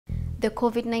The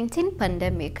COVID-19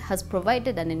 pandemic has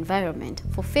provided an environment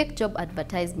for fake job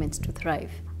advertisements to thrive.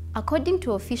 According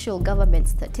to official government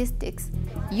statistics,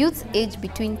 youths aged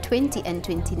between 20 and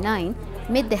 29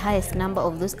 made the highest number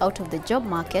of those out of the job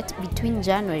market between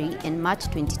January and March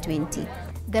 2020.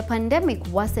 The pandemic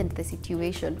worsened the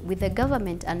situation, with the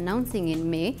government announcing in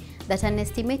May that an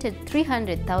estimated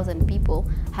 300,000 people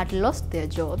had lost their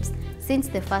jobs since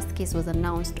the first case was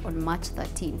announced on March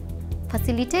 13.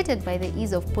 Facilitated by the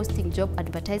ease of posting job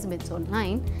advertisements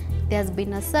online, there has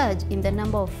been a surge in the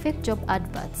number of fake job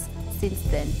adverts since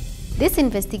then. This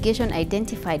investigation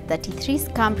identified 33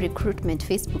 scam recruitment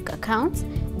Facebook accounts,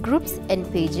 groups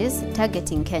and pages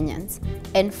targeting Kenyans,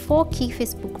 and 4 key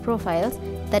Facebook profiles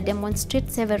that demonstrate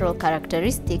several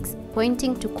characteristics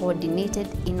pointing to coordinated,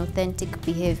 inauthentic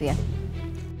behavior.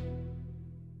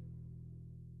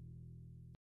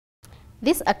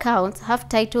 These accounts have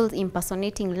titles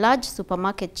impersonating large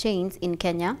supermarket chains in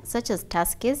Kenya such as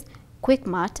Tuskys,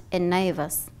 Quickmart, and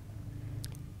Naivas.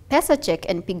 PesaCheck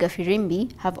and Piga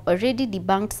Firimbi have already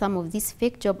debunked some of these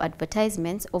fake job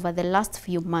advertisements over the last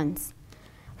few months.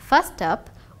 First up,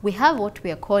 we have what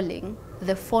we are calling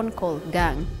the phone call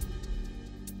gang.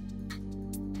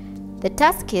 The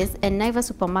Tuskys and Naivas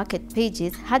supermarket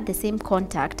pages had the same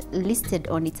contact listed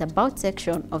on its About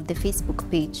section of the Facebook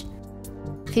page.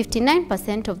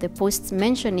 59% of the posts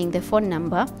mentioning the phone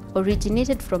number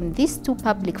originated from these 2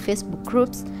 public Facebook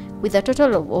groups with a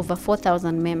total of over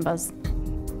 4,000 members.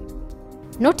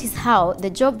 Notice how the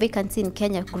Job Vacancy in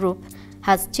Kenya group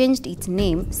has changed its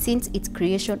name since its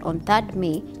creation on 3rd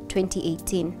May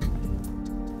 2018.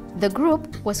 The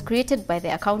group was created by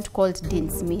the account called Dean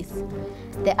Smith.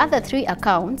 The other 3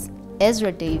 accounts,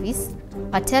 Ezra Davis,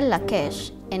 Patel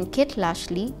Lakesh, and Kate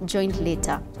Lashley, joined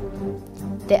later.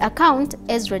 The account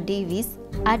Ezra Davis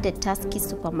added Tuskys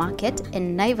Supermarket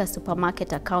and Naivas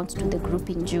Supermarket accounts to the group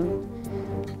in June.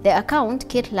 The account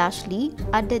Kate Lashley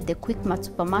added the Quickmart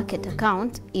Supermarket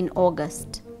account in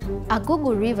August. A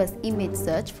Google reverse image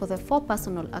search for the 4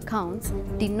 personal accounts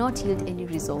did not yield any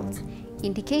results,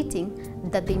 indicating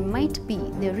that they might be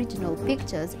the original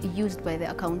pictures used by the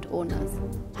account owners.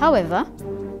 However,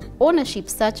 ownership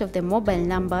search of the mobile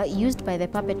number used by the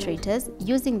perpetrators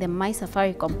using the My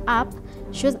Safaricom app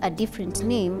shows a different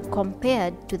name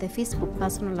compared to the Facebook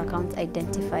personal accounts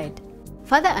identified.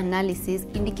 Further analysis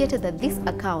indicated that these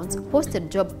accounts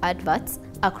posted job adverts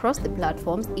across the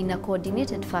platforms in a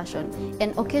coordinated fashion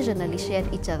and occasionally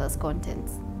shared each other's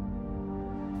contents.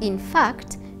 In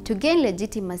fact, to gain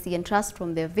legitimacy and trust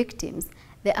from their victims,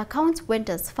 the accounts went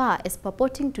as far as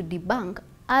purporting to debunk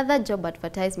other job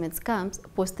advertisement scams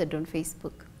posted on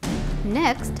Facebook.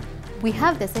 Next, we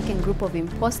have the second group of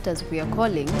imposters we are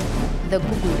calling the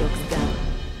Google Docs gang.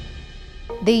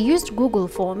 They used Google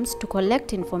Forms to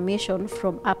collect information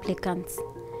from applicants.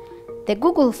 The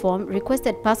Google form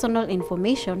requested personal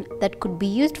information that could be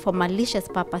used for malicious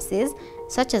purposes,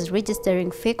 such as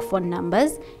registering fake phone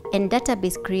numbers and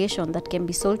database creation that can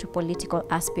be sold to political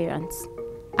aspirants.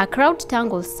 A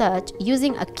CrowdTangle search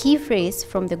using a key phrase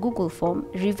from the Google form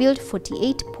revealed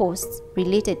 48 posts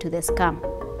related to the scam.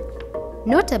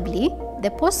 Notably,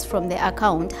 the posts from the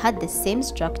account had the same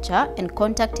structure and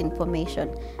contact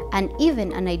information, and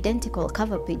even an identical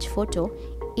cover page photo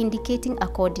indicating a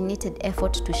coordinated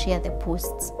effort to share the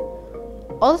posts.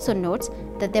 Also note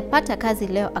that the Pata Kazi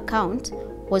Leo account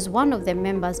was one of the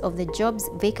members of the Jobs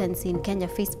Vacancy in Kenya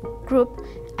Facebook group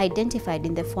identified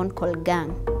in the phone call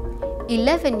gang.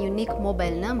 11 unique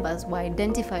mobile numbers were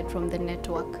identified from the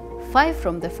network, 5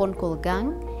 from the phone call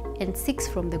gang and 6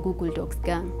 from the Google Docs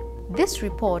gang. This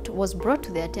report was brought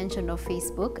to the attention of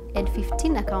Facebook, and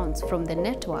 15 accounts from the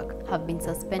network have been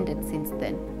suspended since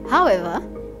then. However,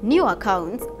 new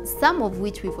accounts, some of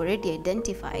which we've already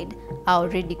identified, are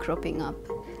already cropping up.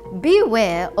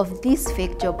 Beware of these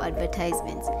fake job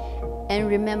advertisements. And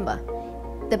remember,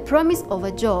 the promise of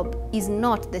a job is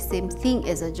not the same thing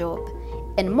as a job.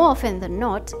 And more often than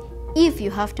not, if you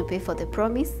have to pay for the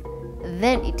promise,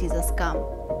 then it is a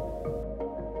scam.